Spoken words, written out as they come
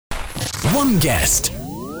One guest,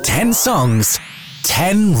 10 songs,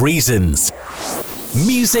 10 reasons.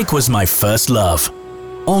 Music was my first love.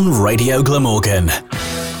 On Radio Glamorgan.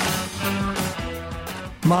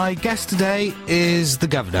 My guest today is the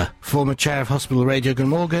Governor, former chair of Hospital Radio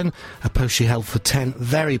Glamorgan, a post she held for 10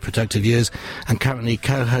 very productive years, and currently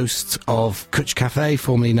co-host of Cwtch Cafe,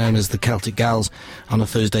 formerly known as the Celtic Gals, on a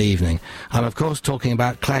Thursday evening. I'm of course talking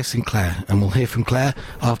about Claire Sinclair, and we'll hear from Claire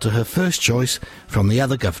after her first choice from the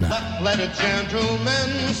other Governor. Let a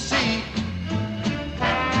gentleman see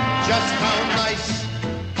just how nice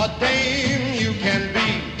a dame you can be.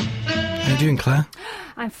 How are you doing, Claire?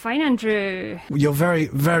 I'm fine, Andrew. You're very,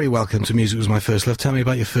 very welcome to Music Was My First Love. Tell me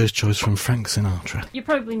about your first choice from Frank Sinatra. You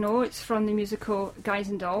probably know it's from the musical Guys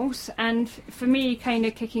and Dolls, and for me, kind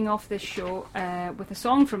of kicking off this show with a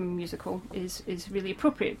song from a musical is really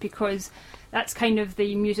appropriate, because that's kind of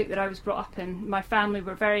the music that I was brought up in. My family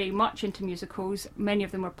were very much into musicals. Many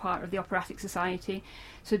of them were part of the Operatic Society,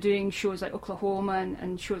 so doing shows like Oklahoma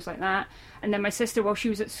and shows like that. And then my sister, while she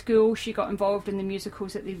was at school, she got involved in the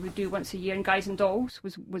musicals that they would do once a year, and Guys and Dolls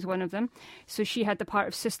was one of them. So she had the part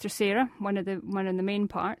of Sister Sarah, one of the main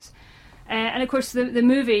parts. And of course the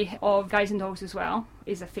movie of Guys and Dolls as well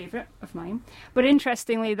is a favourite of mine. But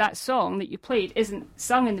interestingly, that song that you played isn't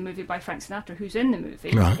sung in the movie by Frank Sinatra, who's in the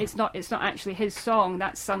movie. Right. It's not actually his song.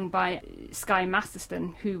 That's sung by Sky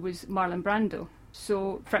Masterson, who was Marlon Brando.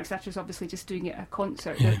 So Frank Sinatra's obviously just doing it at a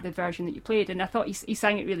concert, the version that you played, and I thought he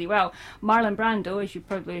sang it really well. Marlon Brando, as you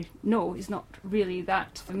probably know, is not really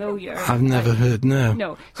that familiar. I've never heard, no.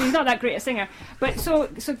 No, so he's not that great a singer. But so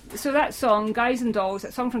that song, Guys and Dolls,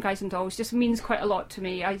 that song from Guys and Dolls, just means quite a lot to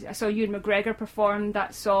me. I saw Ewan McGregor perform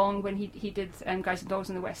that song when he did Guys and Dolls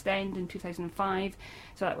in the West End in 2005.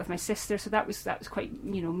 So that with my sister, so that was quite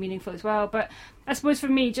meaningful as well. But I suppose for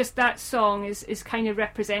me, just that song is kind of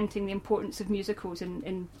representing the importance of musicals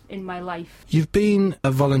in my life. You've been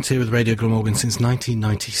a volunteer with Radio Glamorgan since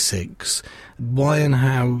 1996. Why and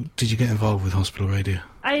how did you get involved with Hospital Radio?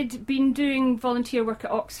 I'd been doing volunteer work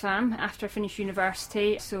at Oxfam after I finished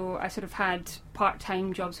university, so I sort of had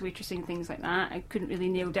part-time jobs, waitressing, things like that. I couldn't really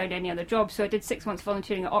nail down any other jobs, so I did 6 months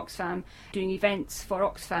volunteering at Oxfam, doing events for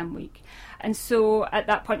Oxfam Week. And so at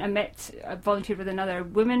that point I volunteered with another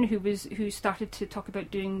woman who started to talk about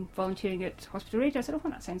doing volunteering at Hospital Radio. I said, oh,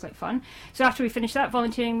 that sounds like fun. So after we finished that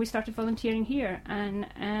volunteering, we started volunteering here,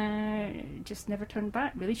 and just never turned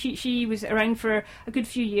back, really. She was around for a good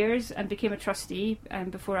few years and became a trustee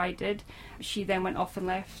before I did. She then went off and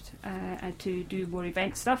left to do more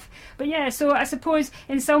event stuff. But yeah, so I suppose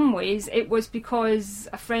in some ways it was because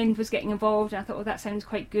a friend was getting involved, and I thought, oh, that sounds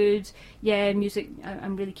quite good. Yeah, music,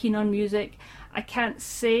 I'm really keen on music. I can't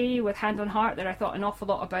say with hand on heart that I thought an awful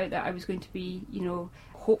lot about that I was going to be,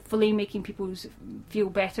 hopefully making people feel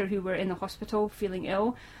better who were in the hospital feeling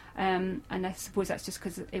ill. And I suppose that's just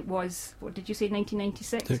because it was, what did you say,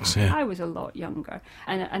 1996? Yeah. I was a lot younger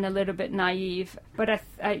and a little bit naive. But I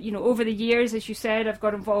over the years, as you said, I've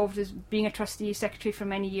got involved as being a trustee, secretary for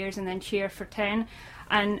many years, and then chair for 10.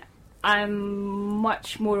 And I'm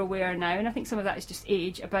much more aware now, and I think some of that is just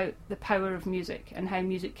age, about the power of music and how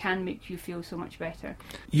music can make you feel so much better.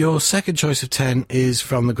 Your second choice of 10 is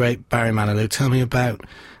from the great Barry Manilow. Tell me about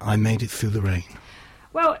I Made It Through the Rain.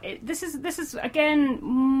 Well, this is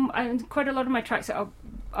again, quite a lot of my tracks that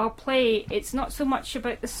I'll play. It's not so much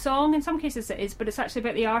about the song. In some cases it is, but it's actually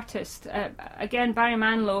about the artist. Again, Barry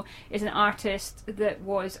Manilow is an artist that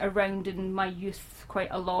was around in my youth quite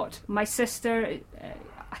a lot. My sister,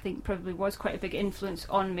 I think, probably was quite a big influence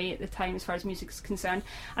on me at the time as far as music is concerned.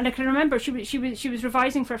 And I can remember she was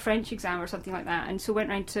revising for a French exam or something like that, and so went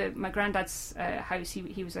round to my granddad's house.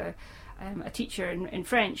 He was a teacher in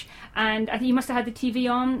French, and I think he must have had the TV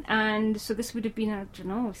on, and so this would have been, I don't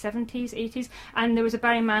know, 70s, 80s, and there was a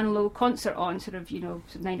Barry Manilow concert on, sort of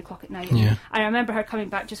 9 o'clock at night. Yeah. I remember her coming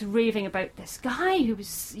back just raving about this guy who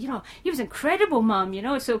was, he was incredible,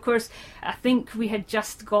 Mum, So of course, I think we had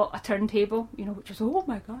just got a turntable, which was, oh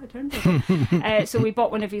my God, a turntable. So we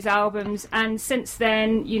bought one of his albums, and since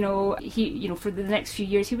then, he, for the next few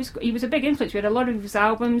years, he was a big influence. We had a lot of his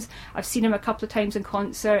albums. I've seen him a couple of times in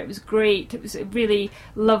concert. It was great. It was really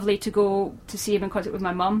lovely to go to see him in concert with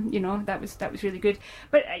my mum. That was really good.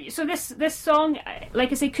 But so this song,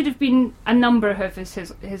 like I say, could have been a number of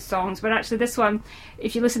his songs, but actually this one,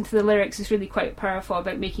 if you listen to the lyrics, is really quite powerful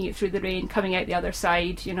about making it through the rain, coming out the other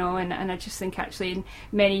side. And I just think actually in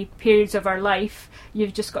many periods of our life,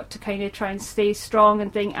 you've just got to kind of try and stay strong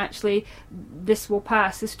and think, actually, this will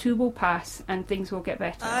pass, this too will pass, and things will get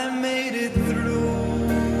better. I made it through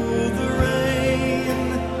the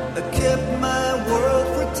rain. I kept my world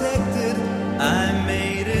protected. I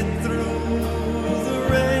made it through the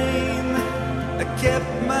rain.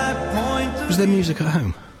 Was there music at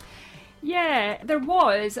home? Yeah, there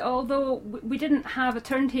was, although we didn't have a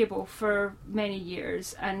turntable for many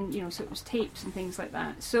years, and so it was tapes and things like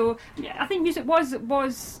that. So yeah, I think music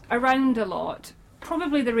was around a lot.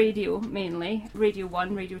 Probably the radio mainly, Radio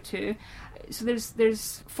 1, Radio 2. So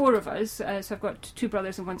there's 4 of us, so I've got 2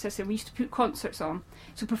 brothers and 1 sister. We used to put concerts on,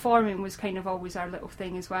 so performing was kind of always our little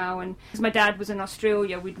thing as well. And because my dad was in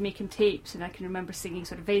Australia, we'd make him tapes, and I can remember singing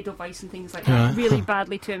sort of Edelweiss and things like that really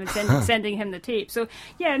badly to him and sending him the tape. So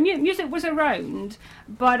yeah, music was around,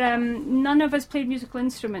 but none of us played musical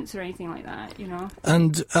instruments or anything like that,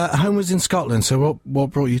 And home was in Scotland, so what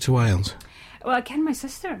brought you to Wales? Well, again, my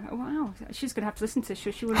sister. Oh, wow, she's going to have to listen to this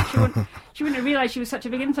show. She wouldn't realise she was such a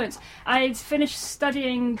big influence. I'd finished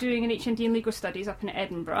studying, doing an HND in legal studies up in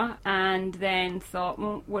Edinburgh, and then thought,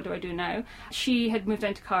 well, what do I do now? She had moved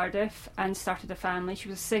down to Cardiff and started a family. She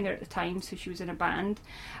was a singer at the time, so she was in a band.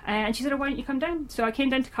 And she said, oh, why don't you come down? So I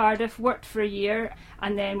came down to Cardiff, worked for a year,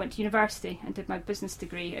 and then went to university and did my business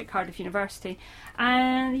degree at Cardiff University.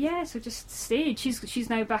 And yeah, so just stayed. She's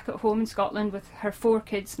now back at home in Scotland with her 4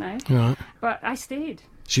 kids now. Right. But I stayed.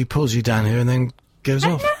 She pulls you down here and then goes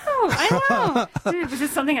off. I know. Was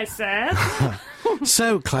this something I said?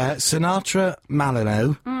 So, Claire, Sinatra,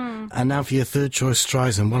 Malino, and now for your third choice,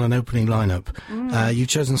 Streisand. What an opening lineup. You've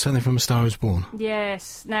chosen something from A Star Is Born.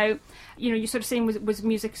 Yes. Now, you're sort of saying was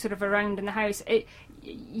music sort of around in the house.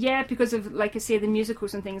 Yeah, because of, like I say, the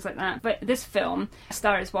musicals and things like that. But this film, A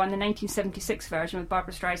Star Is Born, the 1976 version with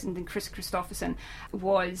Barbra Streisand and Chris Christopherson,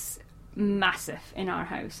 was massive in our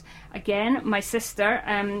house. Again, my sister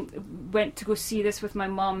went to go see this with my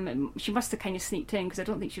mum. She must have kind of sneaked in because I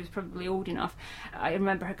don't think she was probably old enough. I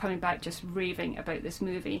remember her coming back just raving about this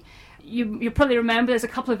movie. You probably remember there's a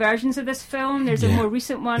couple of versions of this film. There's a more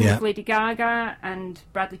recent one with Lady Gaga and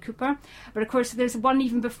Bradley Cooper, but of course there's one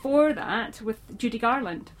even before that with Judy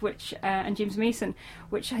Garland, which and James Mason,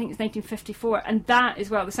 which I think is 1954, and that as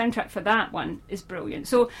well, the soundtrack for that one is brilliant.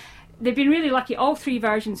 So they've been really lucky. All 3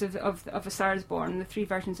 versions of A Star Is Born, the 3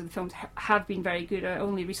 versions of the films have been very good. I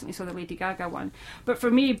only recently saw the Lady Gaga one. But for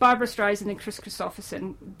me, Barbra Streisand and Chris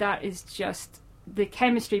Christopherson, that is just... the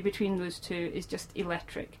chemistry between those 2 is just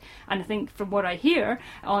electric. And I think from what I hear,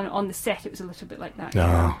 on the set it was a little bit like that.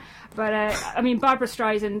 No. But, I mean, Barbra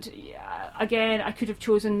Streisand, again, I could have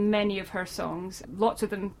chosen many of her songs, lots of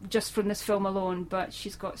them just from this film alone, but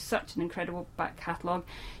she's got such an incredible back catalogue.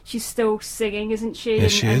 She's still singing, isn't she?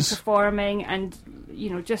 Yes, she is. And performing, and,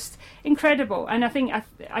 just incredible. And I think,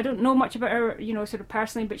 I don't know much about her, sort of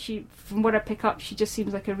personally, but from what I pick up, she just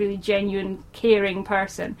seems like a really genuine, caring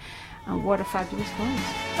person. And what a fabulous voice.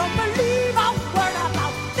 Don't believe a word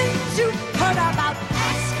about things you've heard about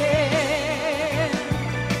asking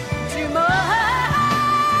too much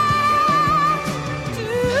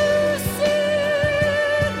too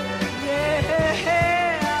soon. Yeah,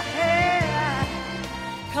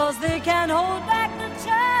 'cause they can't hold back the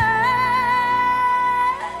time.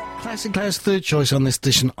 Claire Sinclair's third choice on this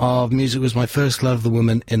edition of Music Was My First Love, The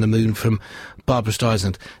Woman in the Moon from Barbra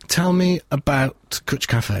Streisand. Tell me about Cwtch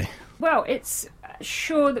Cafe. Well, it's a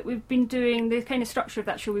show that we've been doing, the kind of structure of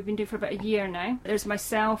that show we've been doing for about a year now. There's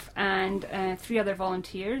myself and 3 other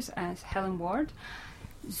volunteers, as Helen Ward,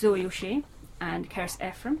 Zoe O'Shea and Kirst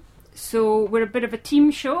Ephraim. So we're a bit of a team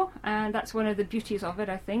show, and that's one of the beauties of it,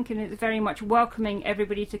 I think, and it's very much welcoming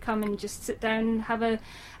everybody to come and just sit down, have a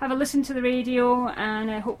listen to the radio, and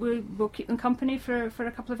I hope we'll keep them company for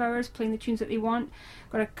a couple of hours, playing the tunes that they want.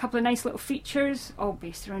 Got a couple of nice little features, all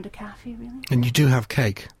based around a cafe, really. And you do have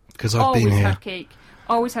cake, because I've always been here. Have cake.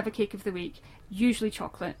 Always have a cake of the week, usually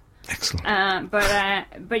chocolate. Excellent.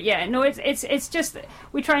 But yeah, no, it's just,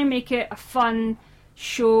 we try and make it a fun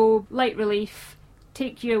show, light relief,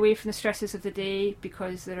 take you away from the stresses of the day,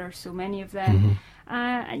 because there are so many of them.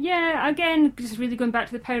 Yeah, again, just really going back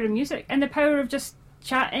to the power of music and the power of just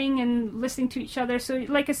chatting and listening to each other. So,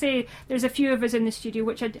 like I say, there's a few of us in the studio,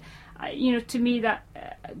 which to me, that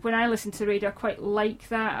when I listen to the radio, I quite like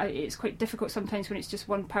that. It's quite difficult sometimes when it's just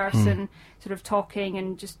one person sort of talking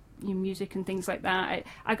and just music and things like that.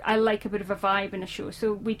 I like a bit of a vibe in a show,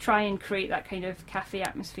 so we try and create that kind of cafe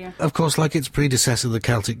atmosphere. Of course, like its predecessor, the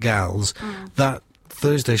Celtic Gals, that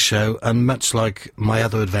Thursday show, and much like my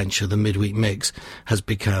other adventure, the Midweek Mix, has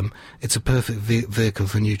become, it's a perfect vehicle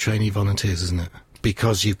for new trainee volunteers, isn't it?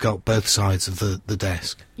 Because you've got both sides of the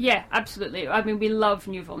desk. Yeah, absolutely. I mean, we love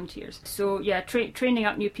new volunteers. So, yeah, training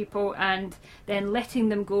up new people and then letting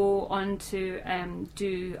them go on to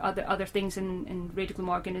do other things in Radio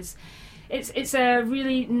Glamorgan is... It's a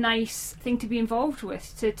really nice thing to be involved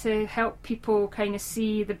with, to help people kind of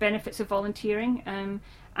see the benefits of volunteering.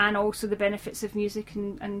 and also the benefits of music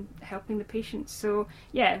and helping the patients. So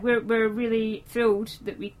yeah, we're really thrilled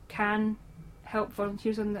that we can help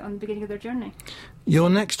volunteers on the beginning of their journey. Your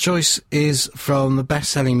next choice is from the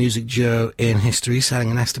best-selling music duo in history, selling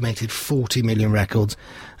an estimated 40 million records.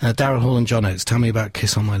 Daryl Hall and John Oates. Tell me about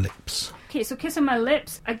Kiss on My Lips. Okay, so Kiss on My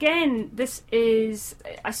Lips, again, this is,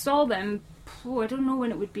 I saw them, I don't know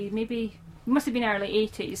when it would be, maybe, it must have been early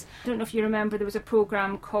 80s. I don't know if you remember, there was a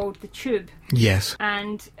programme called The Tube. Yes.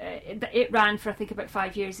 And it ran for, I think, about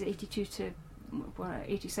 5 years, 82 to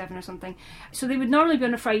 87 or something. So they would normally be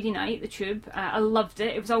on a Friday night, The Tube. I loved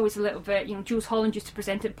it. It was always a little bit, Jules Holland used to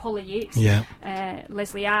present it, Paula Yates,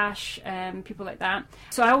 Leslie Ash, people like that.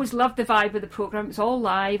 So I always loved the vibe of the programme. It was all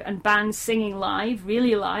live and bands singing live,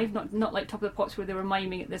 really live, not like Top of the Pops where they were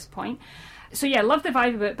miming at this point. So yeah, love the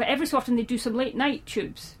vibe of it, but every so often they do some late night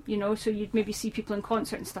tubes, so you'd maybe see people in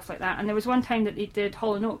concert and stuff like that. And there was one time that they did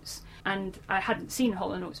Hall & Oates, and I hadn't seen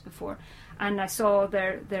Hall & Oates before, and I saw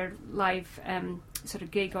their live sort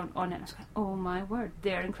of gig on it, and I was like, oh my word,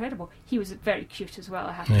 they're incredible. He was very cute as well,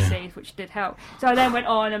 I have to say, which did help. So I then went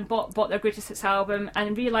on and bought their Greatest Hits album,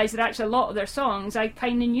 and realised that actually a lot of their songs I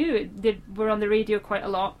kind of knew. They were on the radio quite a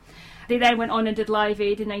lot. They then went on and did Live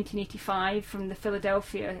Aid in 1985 from the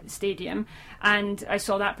Philadelphia Stadium, and I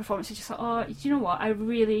saw that performance and just thought, oh, do you know what,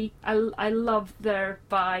 I love their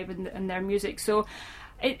vibe and their music. So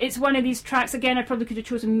it's one of these tracks, again, I probably could have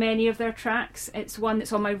chosen many of their tracks. It's one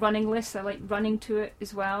that's on my running list. I like running to it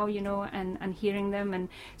as well, and hearing them. And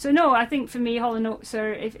so no, I think for me, Hall & Oates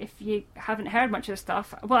are, if you haven't heard much of the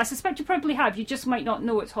stuff, well, I suspect you probably have, you just might not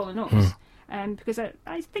know it's Hall & Oates. Because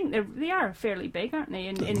I think they are fairly big, aren't they,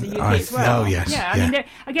 in the UK as well? Oh, yes. Yeah,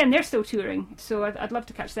 I mean, they're still touring, so I'd love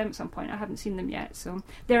to catch them at some point. I haven't seen them yet, so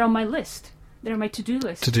they're on my list. They're on my to-do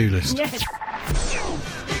list. To-do list. Yes.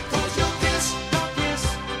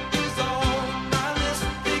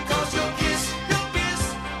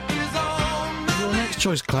 Your next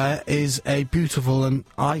choice, Claire, is a beautiful and,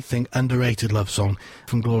 I think, underrated love song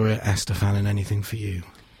from Gloria Estefan in Anything for You.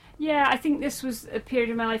 Yeah, I think this was a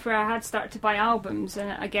period in my life where I had started to buy albums,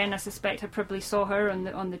 and again, I suspect I probably saw her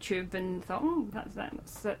on the tube and thought, oh,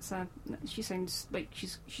 that's she sounds like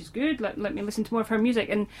she's good. Let me listen to more of her music.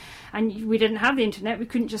 And we didn't have the internet. We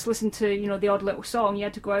couldn't just listen to the odd little song. You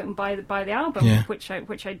had to go out and buy the album, which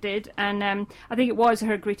I did. And I think it was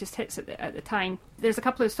her greatest hits at the time. There's a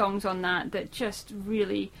couple of songs on that just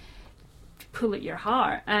really pull at your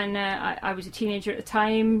heart, and I was a teenager at the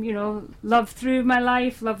time, love through my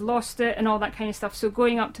life, love lost it, and all that kind of stuff. So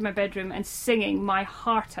going up to my bedroom and singing my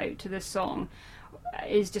heart out to this song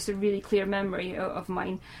is just a really clear memory of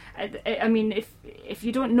mine. I mean, if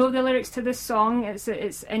you don't know the lyrics to this song,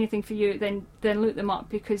 it's Anything for You, then look them up,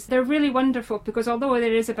 because they're really wonderful. Because although it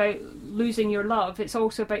is about losing your love, it's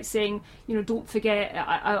also about saying, don't forget,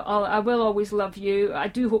 I will always love you. I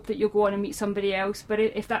do hope that you'll go on and meet somebody else, but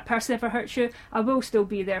if that person ever hurts you, I will still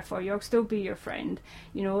be there for you. I'll still be your friend.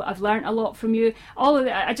 I've learnt a lot from you. All of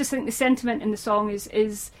that. I just think the sentiment in the song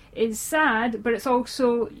is sad, but it's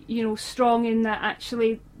also strong in that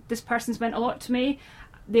actually this person's meant a lot to me.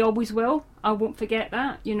 They always will. I won't forget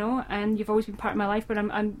that, and you've always been part of my life, but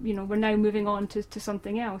I'm we're now moving on to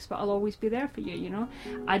something else, but I'll always be there for you,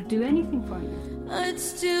 I'd do anything for you. I'd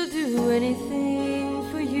still do anything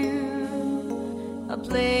for you. I'll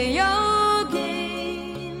play your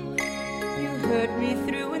game. You hurt me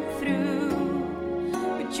through and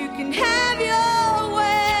through, but you can have your way.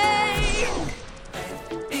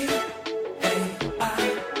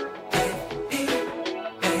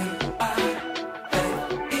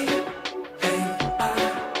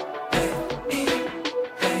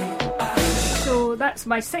 That's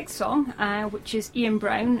my sixth song, which is Ian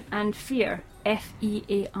Brown and Fear,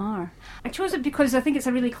 F-E-A-R. I chose it because I think it's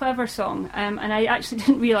a really clever song, and I actually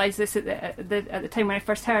didn't realise this at the time when I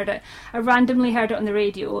first heard it. I randomly heard it on the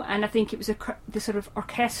radio, and I think it was the sort of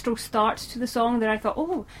orchestral start to the song that I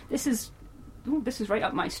thought, this is right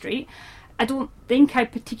up my street. I don't think I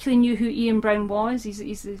particularly knew who Ian Brown was.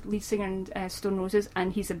 He's the lead singer in Stone Roses,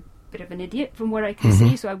 and he's a bit of an idiot from what I can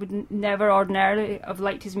see, so I would never ordinarily have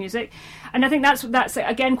liked his music. And I think that's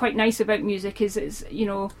again quite nice about music is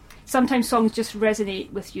sometimes songs just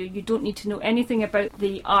resonate with you. You don't need to know anything about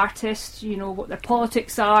the artist, what their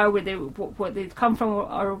politics are, what they come from,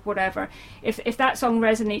 or whatever. If that song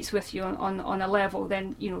resonates with you on a level,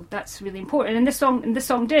 then that's really important. And this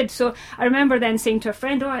song did. So I remember then saying to a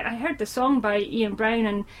friend, I heard the song by Ian Brown,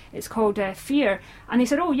 and it's called Fear. And he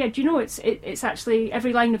said, oh yeah, do you know it's actually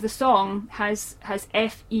every line of the song has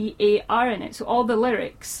F-E-A-R in it. So all the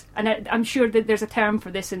lyrics, and I'm sure that there's a term for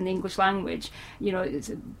this in the English language. It's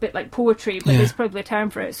a bit like poetry, but there's probably a term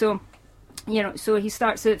for it. So You know, so he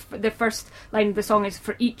starts the first line of the song is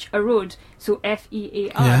 "For each a road," so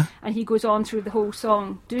F-E-A-R, Yeah. and he goes on through the whole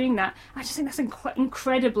song doing that. I just think that's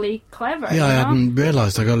incredibly clever. Yeah, you I know? hadn't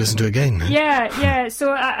realised. I got to listen to it again now. Yeah.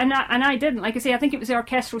 So and I didn't. Like I say, I think it was the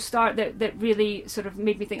orchestral start that really sort of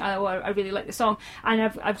made me think, oh, I really like the song. And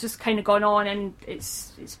I've just kind of gone on, and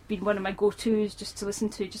it's been one of my go-tos just to listen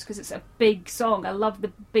to, just because it's a big song. I love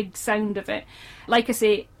the big sound of it. Like I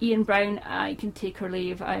say, Ian Brown, I can take or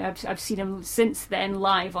leave. I've seen him since then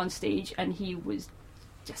live on stage, and he was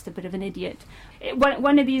just a bit of an idiot.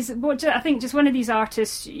 One of these, I think, just one of these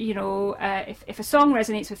artists. You know, if a song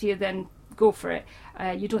resonates with you, then go for it.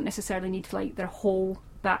 You don't necessarily need to like their whole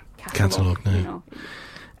back catalogue. No. You know.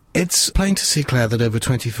 It's plain to see, Claire, that over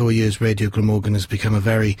 24 years Radio Glamorgan has become a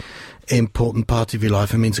very important part of your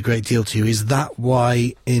life and means a great deal to you. Is that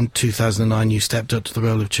why in 2009 you stepped up to the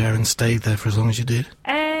role of chair and stayed there for as long as you did?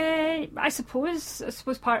 I suppose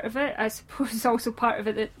part of it. I suppose also part of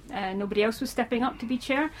it that nobody else was stepping up to be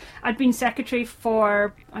chair. I'd been secretary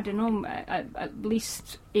for, I don't know, at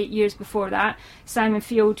least 8 years before that. Simon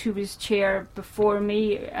Field, who was chair before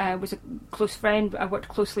me, was a close friend. I worked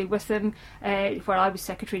closely with him while I was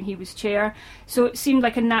secretary and he was chair. So it seemed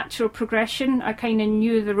like a natural progression. I kind of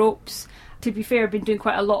knew the ropes. To be fair, I've been doing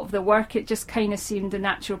quite a lot of the work. It just kind of seemed a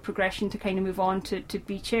natural progression to kind of move on to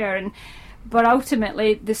be chair. But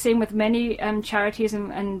ultimately, the same with many charities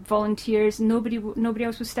and volunteers, nobody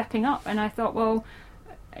else was stepping up. And I thought, well,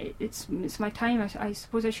 it's my time, I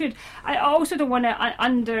suppose I should. I also don't want to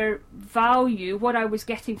undervalue what I was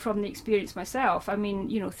getting from the experience myself. I mean,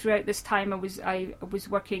 you know, throughout this time I was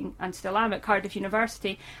working, and still am, at Cardiff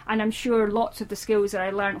University, and I'm sure lots of the skills that I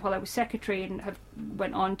learned while I was secretary and have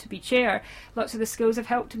went on to be chair, lots of the skills have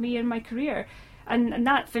helped me in my career. And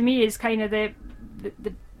that, for me, is kind of the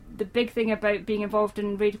big thing about being involved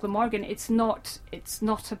in Radio Glamorgan. It's not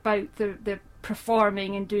about the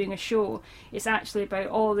performing and doing a show. It's actually about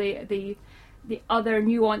all the other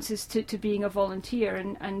nuances to being a volunteer,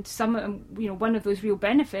 and some, you know, one of those real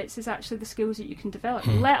benefits is actually the skills that you can develop,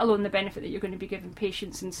 let alone the benefit that you're going to be giving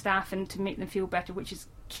patients and staff and to make them feel better, which is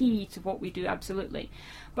key to what we do, absolutely.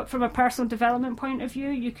 But from a personal development point of view,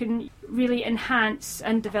 you can really enhance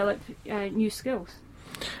and develop new skills.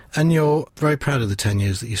 And you're very proud of the 10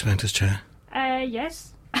 years that you spent as chair?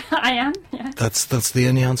 Yes, I am. Yeah. That's the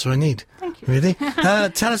only answer I need. Thank you. Really?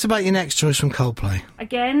 Tell us about your next choice from Coldplay.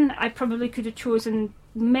 Again, I probably could have chosen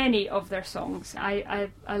many of their songs. I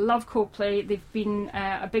love Coldplay. They've been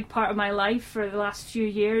a big part of my life for the last few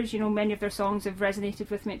years. You know, many of their songs have resonated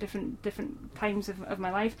with me at different times of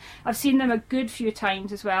my life. I've seen them a good few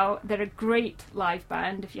times as well. They're a great live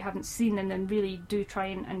band. If you haven't seen them, then really do try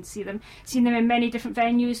and see them. Seen them in many different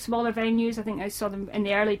venues, smaller venues. I think I saw them in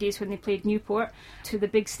the early days when they played Newport, to the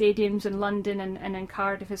big stadiums in London and in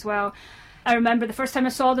Cardiff as well. I remember the first time I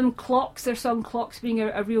saw them, their song Clocks being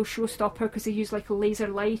a real showstopper, because they used like a laser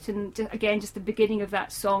light, and just the beginning of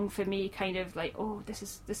that song for me kind of like, oh, this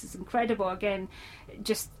is incredible. Again,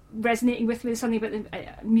 just resonating with me, something about the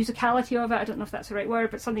musicality of it. I don't know if that's the right word,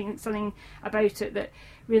 but something about it that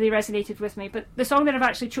really resonated with me. But the song that I've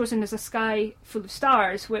actually chosen is A Sky Full of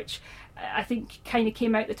Stars, which I think kind of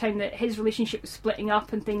came out the time that his relationship was splitting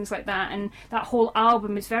up and things like that, and that whole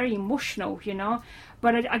album is very emotional, you know.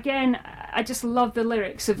 But again, I just love the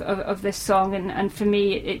lyrics of this song, and for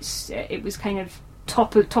me, it was kind of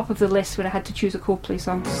top of the list when I had to choose a Coldplay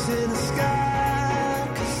song.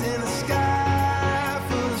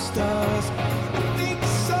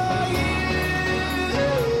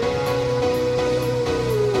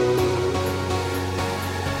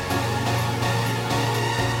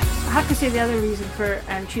 I have to say the other reason for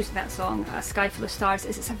choosing that song, A Sky Full of Stars,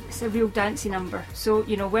 is it's a real dancey number. So,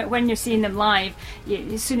 you know, when you're seeing them live,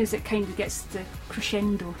 as soon as it kind of gets to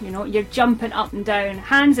crescendo, you know, you're jumping up and down,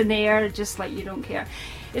 hands in the air, just like you don't care.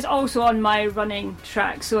 It's also on my running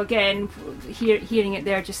track. So again, hearing it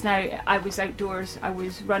there just now, I was outdoors, I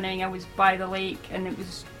was running, I was by the lake, and it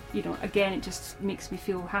was, you know, again, it just makes me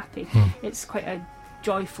feel happy. It's quite a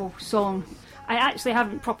joyful song. I actually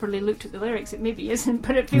haven't properly looked at the lyrics. It maybe isn't,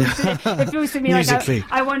 but it feels to me like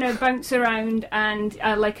I want to bounce around, and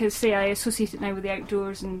like I say, I associate it now with the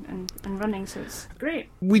outdoors and running, so it's great.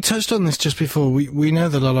 We touched on this just before. We know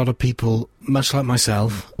that a lot of people, much like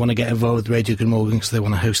myself, want to get involved with Radio Glamorgan because they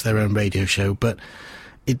want to host their own radio show, but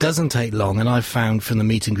it doesn't take long, and I've found from the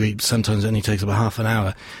meet and greet sometimes it only takes about half an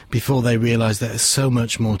hour before they realise that there's so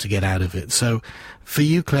much more to get out of it. So for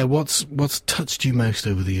you, Claire, what's touched you most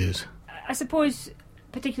over the years? I suppose,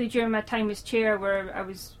 particularly during my time as chair, where I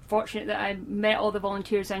was fortunate that I met all the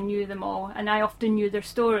volunteers, I knew them all, and I often knew their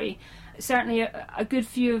story. Certainly a good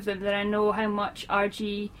few of them that I know how much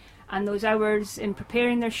RG and those hours in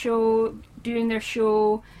preparing their show, doing their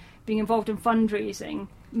show, being involved in fundraising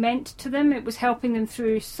meant to them. It was helping them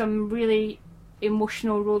through some really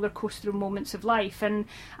emotional roller coaster moments of life, and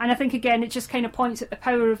I think again it just kind of points at the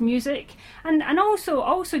power of music, and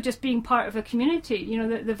also just being part of a community. You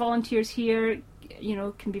know, the volunteers here, you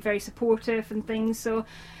know, can be very supportive and things. So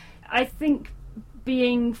I think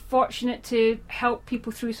being fortunate to help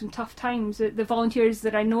people through some tough times, the volunteers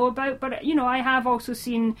that I know about, but you know, I have also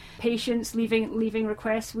seen patients leaving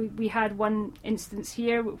requests. We had one instance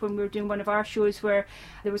here when we were doing one of our shows where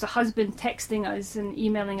there was a husband texting us and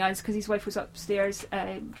emailing us because his wife was upstairs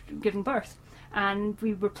giving birth, and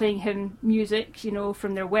we were playing him music, you know,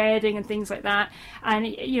 from their wedding and things like that. And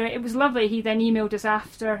you know, it was lovely. He then emailed us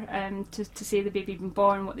after to say the baby had been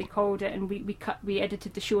born, what they called it, and we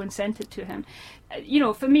edited the show and sent it to him. You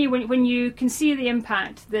know, for me, when you can see the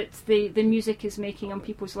impact that the music is making on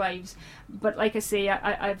people's lives, but like I say,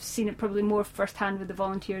 I've seen it probably more firsthand with the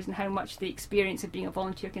volunteers and how much the experience of being a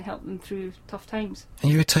volunteer can help them through tough times.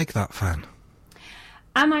 And you're a Take That fan?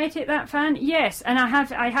 Am I a Take That fan? Yes, and I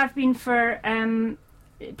have been for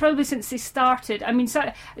probably since they started. I mean,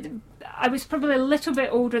 so I was probably a little bit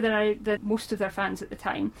older than most of their fans at the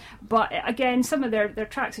time, but again, some of their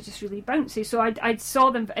tracks are just really bouncy. So I saw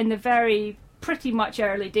them in the very pretty much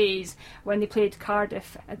early days when they played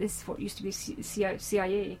Cardiff. This is what used to be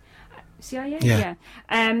CIA, yeah.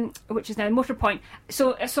 Which is now Motorpoint.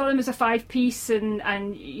 So I saw them as a 5-piece,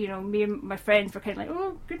 and you know, me and my friends were kind of like,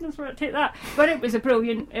 oh goodness, we're going to take that. But it was a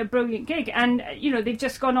brilliant gig, and you know, they've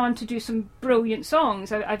just gone on to do some brilliant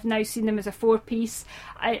songs. I've now seen them as a 4-piece.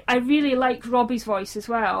 I really like Robbie's voice as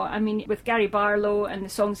well. I mean, with Gary Barlow and the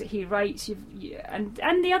songs that he writes, and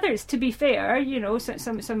the others. To be fair, you know,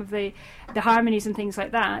 some of the harmonies and things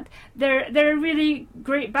like that. They're a really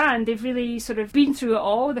great band. They've really sort of been through it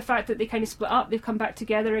all. The fact that they kind of split up, they've come back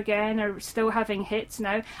together again, are still having hits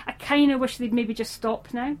now. I kind of wish they'd maybe just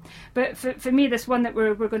stop now. But for me, this one that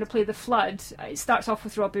we're going to play, The Flood, it starts off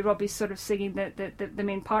with Robbie's sort of singing the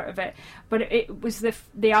main part of it. But it was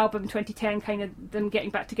the album 2010, kind of them getting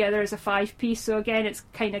back together as a 5-piece. So again, it's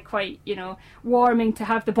kind of quite, you know, warming to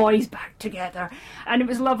have the boys back together. And it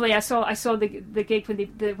was lovely. I saw the gig when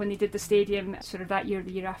they did the stadium sort of that year,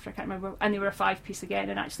 the year after, I can't remember, and they were a 5-piece again.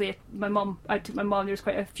 And actually, I took my mum. There was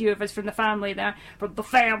quite a few of us from the family there, from the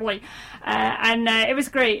family, and it was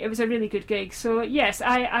great. It was a really good gig. So yes,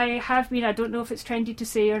 I have been. I don't know if it's trendy to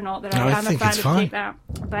say or not that I am a fan of Take That,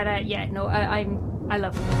 but I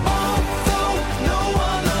love it. Although no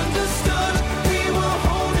one understood, we were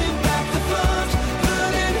holding back the flood,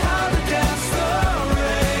 learning how to dance the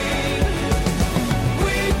rain.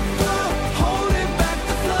 We were holding back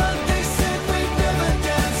the flood, they said we'd never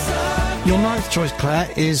dance again. Your ninth choice, Claire,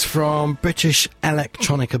 is from British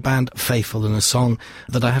electronica band Faithful, and a song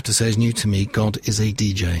that I have to say is new to me, God Is a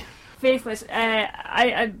DJ. Faithless.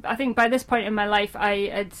 I think by this point in my life, I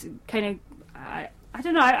had kind of... I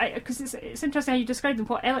don't know, because it's interesting how you describe them.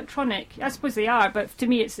 What electronic? I suppose they are, but to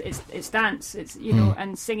me, it's dance. It's, you know,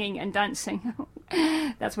 and singing and dancing.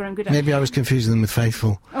 That's what I'm good at. Maybe I was confusing them with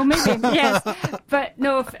Faithful. Oh, maybe, yes. But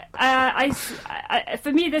no,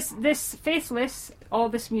 for me, this Faithless, all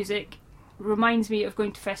this music reminds me of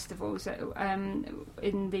going to festivals.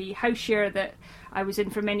 In the house share that I was in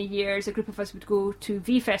for many years, a group of us would go to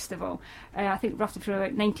V Festival. I think roughly from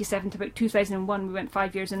about 97 to about 2001, we went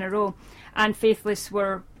 5 years in a row. And Faithless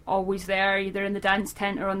were always there, either in the dance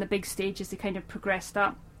tent or on the big stage as they kind of progressed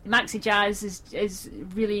up. Maxi Jazz is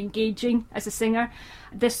really engaging as a singer.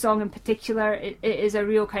 This song in particular, it is a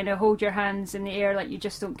real kind of hold your hands in the air like you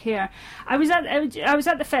just don't care. I was at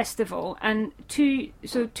the festival, and 2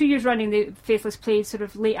 years running, the Faithless played sort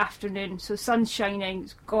of late afternoon, so sun's shining,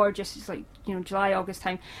 it's gorgeous, it's like, you know, July, August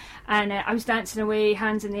time, and I was dancing away,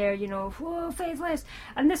 hands in the air, you know, whoa, Faithless,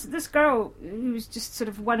 and this girl who was just sort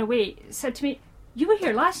of one away said to me, "You were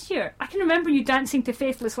here last year. I can remember you dancing to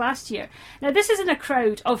Faithless last year." Now, this is in a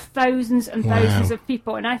crowd of thousands and thousands of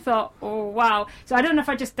people, and I thought, oh, wow. So I don't know if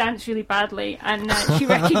I just danced really badly, and she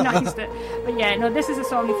recognised it. But yeah, no, this is a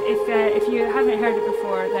song, if you haven't heard it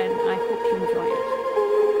before, then I hope you enjoy it.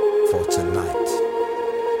 For tonight,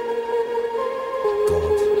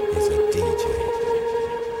 God is a DJ.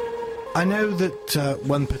 I know that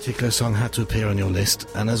one particular song had to appear on your list,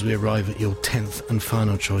 and as we arrive at your 10th and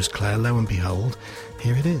final choice, Claire, lo and behold,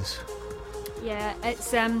 here it is. Yeah,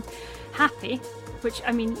 it's Happy, which,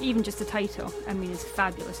 I mean, even just the title, I mean, is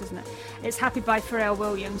fabulous, isn't it? It's Happy by Pharrell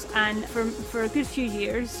Williams, and for a good few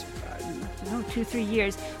years, I don't know, 2-3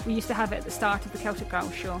 years, we used to have it at the start of the Celtic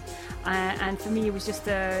Girls show, and for me it was just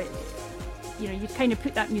you'd kind of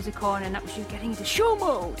put that music on, and that was you getting into show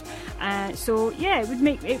mode. So yeah, it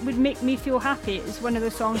would make me feel happy. It's one of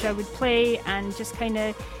those songs I would play and just kind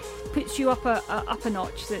of puts you up a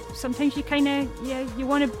notch that sometimes you kind of you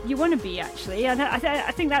want to be, actually. And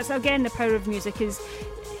I think that's again the power of music. Is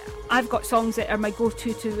I've got songs that are my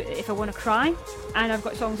go-to if I want to cry, and I've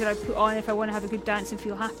got songs that I put on if I want to have a good dance and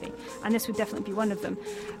feel happy, and this would definitely be one of them.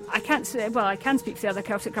 I can speak for the other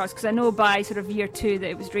Celtic Cross because I know by sort of year 2 that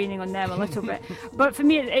it was draining on them a little bit, but for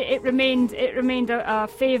me it remained a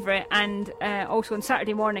favourite. And also on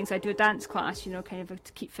Saturday mornings I do a dance class, kind of a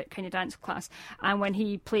to keep fit kind of dance class, and when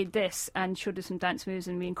he played this and showed us some dance moves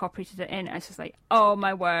and we incorporated it in, I was just like, oh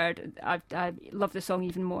my word, I love the song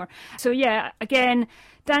even more. So yeah, again,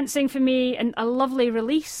 dancing for me, and a lovely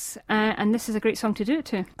release, and this is a great song to do it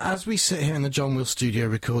to. As we sit here in the John Will studio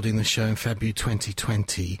recording the show in February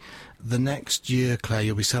 2020, the next year, Claire,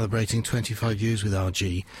 you'll be celebrating 25 years with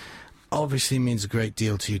RG. Obviously means a great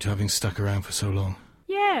deal to you to having stuck around for so long.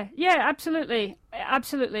 Yeah, absolutely.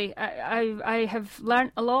 I have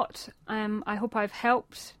learnt a lot. I hope I've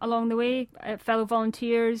helped along the way, fellow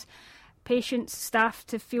volunteers, patients, staff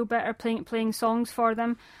to feel better playing songs for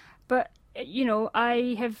them. But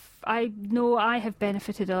I know I have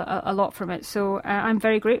benefited a lot from it, so I'm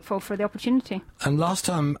very grateful for the opportunity. And last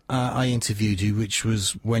time I interviewed you, which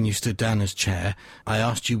was when you stood down as chair, I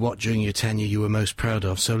asked you what during your tenure you were most proud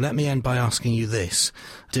of. So let me end by asking you this.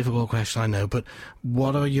 Difficult question, I know, but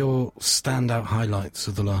what are your standout highlights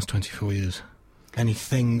of the last 24 years?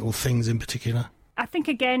 Anything or things in particular? I think,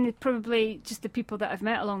 again, probably just the people that I've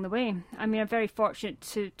met along the way. I mean, I'm very fortunate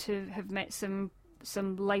to have met some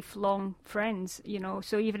lifelong friends,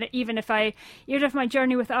 so even if my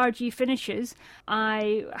journey with RG finishes,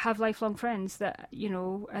 I have lifelong friends that,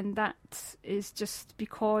 and that is just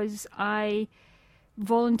because I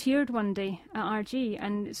volunteered one day at RG,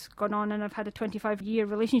 and it's gone on, and I've had a 25-year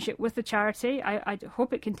relationship with the charity. I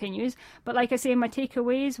hope it continues, but like I say, my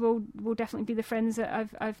takeaways will definitely be the friends that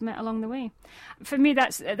I've met along the way. For me,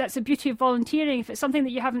 that's the beauty of volunteering. If it's something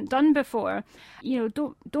that you haven't done before,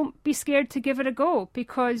 don't be scared to give it a go,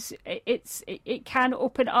 because it can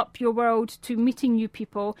open up your world to meeting new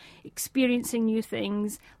people, experiencing new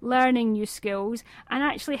things, learning new skills, and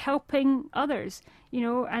actually helping others.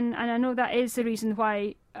 And I know that is the reason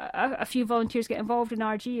why a few volunteers get involved in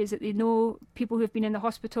RG, is that they know people who've been in the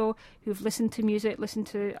hospital, who've listened to music, listened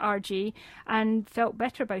to RG, and felt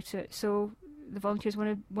better about it. So the volunteers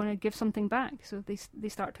want to give something back, so they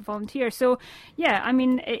start to volunteer. So yeah, I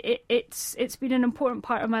mean, it's been an important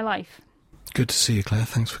part of my life. Good to see you, Claire.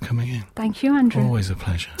 Thanks for coming in. Thank you, Andrew. Always a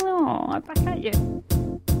pleasure. Oh, I'm back at you.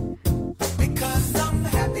 Because I'm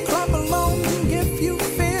happy. Clap along if you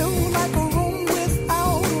feel like a room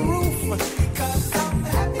without a roof. Because I'm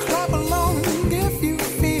happy. Clap along if you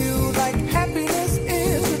feel like happiness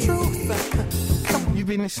is the truth. You've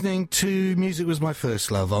been listening to Music Was My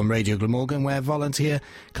First Love on Radio Glamorgan, where volunteer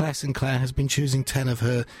Claire Sinclair has been choosing 10 of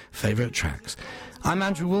her favourite tracks. I'm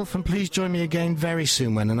Andrew Wolfe, and please join me again very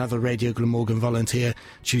soon when another Radio Glamorgan volunteer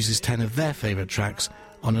chooses 10 of their favourite tracks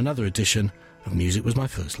on another edition of Music Was My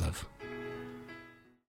First Love.